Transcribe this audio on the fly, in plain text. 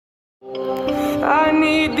I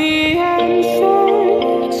need the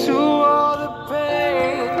answer to all the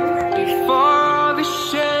pain before all the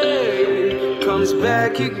shame comes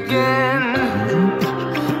back again.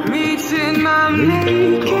 Meeting my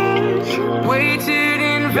maker, waited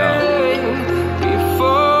in vain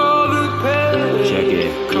before the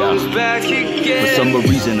pain comes back again. For some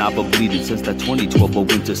reason I've been bleeding since that 2012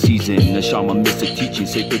 winter season. A shaman mystic teaching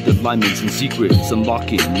sacred alignments and secrets,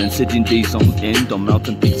 unlocking and sitting days on end on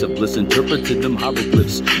mountain peaks of bliss, interpreted them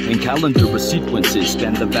hieroglyphs and calendar sequences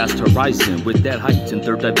span the vast horizon with that height and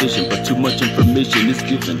third division, but too much information is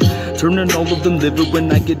given, turning all of them livid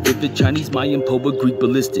when I get vivid. Chinese, Mayan, poet, Greek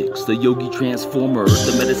ballistics, the yogi transformer,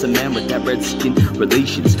 the medicine man with that red skin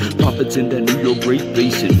relations, prophets in that New York Great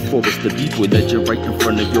Basin forest, the B-boy legend right in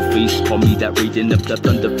front of your face. Call me that raging of the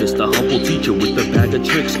thunder fist, a humble teacher with a bag of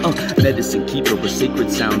tricks, medicine keeper with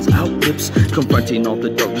sacred sounds out lips, confronting all the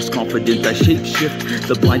darkness, confident I shape shift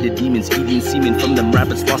the blinded demons, eating semen from them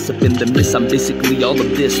rabbits lost up in the mist. I'm basically all of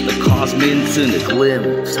this, the cosmins in a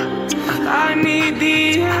glimpse. I need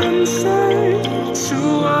the answer to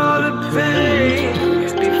all the pain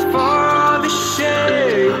before all the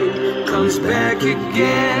shame comes back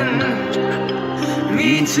again.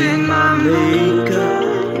 Meeting my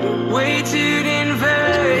maker, waited in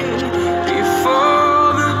vain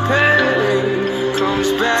before the pain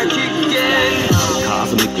comes back again.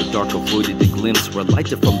 Cosmic, the dark avoided a glimpse where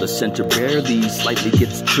lighter from the center barely slightly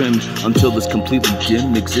gets trimmed until it's completely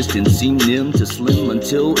dim. Existence seem dim to slim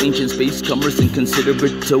until ancient space comers and consider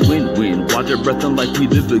it to win-win. Water breath and life we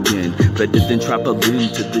live again, better than traveling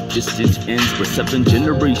to the distant ends where 7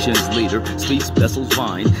 generations later space vessels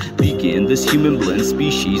find begin this human blend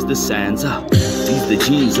species, the sands. These the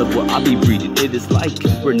genes of what I be breeding. It is like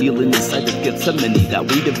we're kneeling inside of Gethsemane, that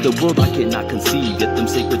weight of the world I cannot conceive. Yet them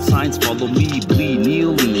sacred signs follow me, bleed,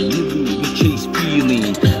 kneeling, we chase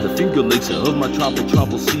feeling. The finger lakes of my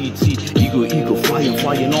tribal seed, eagle,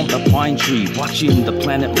 flying on the pine tree, watching the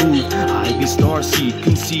planet move. I be starseed,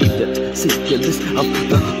 conceive the sacredness of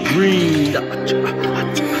the green.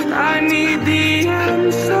 I need the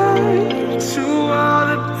answer to all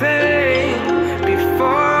the pain before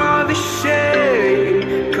all the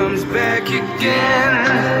shame comes back again.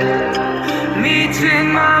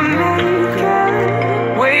 Meeting my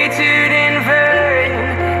maker, waited in vain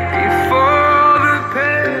before all the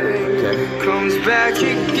pain comes back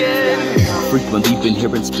again. Frequently been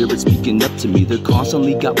hearing spirits speaking up to me. They're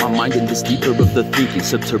constantly got my mind in this deeper of the thinking.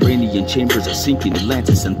 Subterranean chambers are sinking.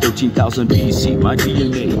 Atlantis in 13,000 BC. My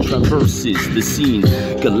DNA traverses the scene.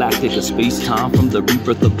 Galactic of space-time from the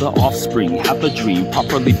rebirth of the offspring. Have a dream,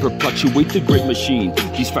 properly perpetuate the great machine.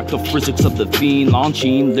 These fractal physics of the fiend,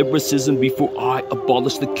 launching lyricism before I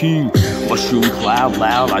abolish the king. Mushroom cloud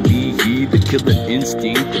loud, I be he, the killer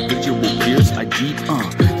instinct. The visual pierce, I deep,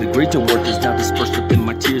 the greater work is now dispersed up in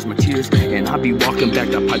my tears, and I be walking back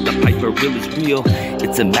the pipe where real is real.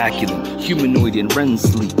 It's immaculate, humanoid and REM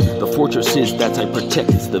sleep. The fortress is that I protect,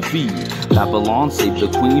 it's the V. Babylon save the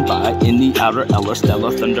queen by any outer Eller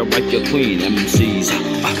stellar thunder like your queen, emcees.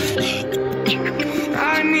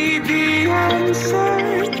 I need the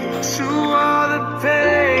answer to all the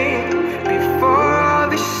pain before all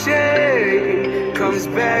the shame comes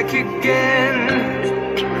back again.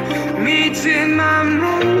 Meeting my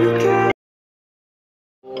maker,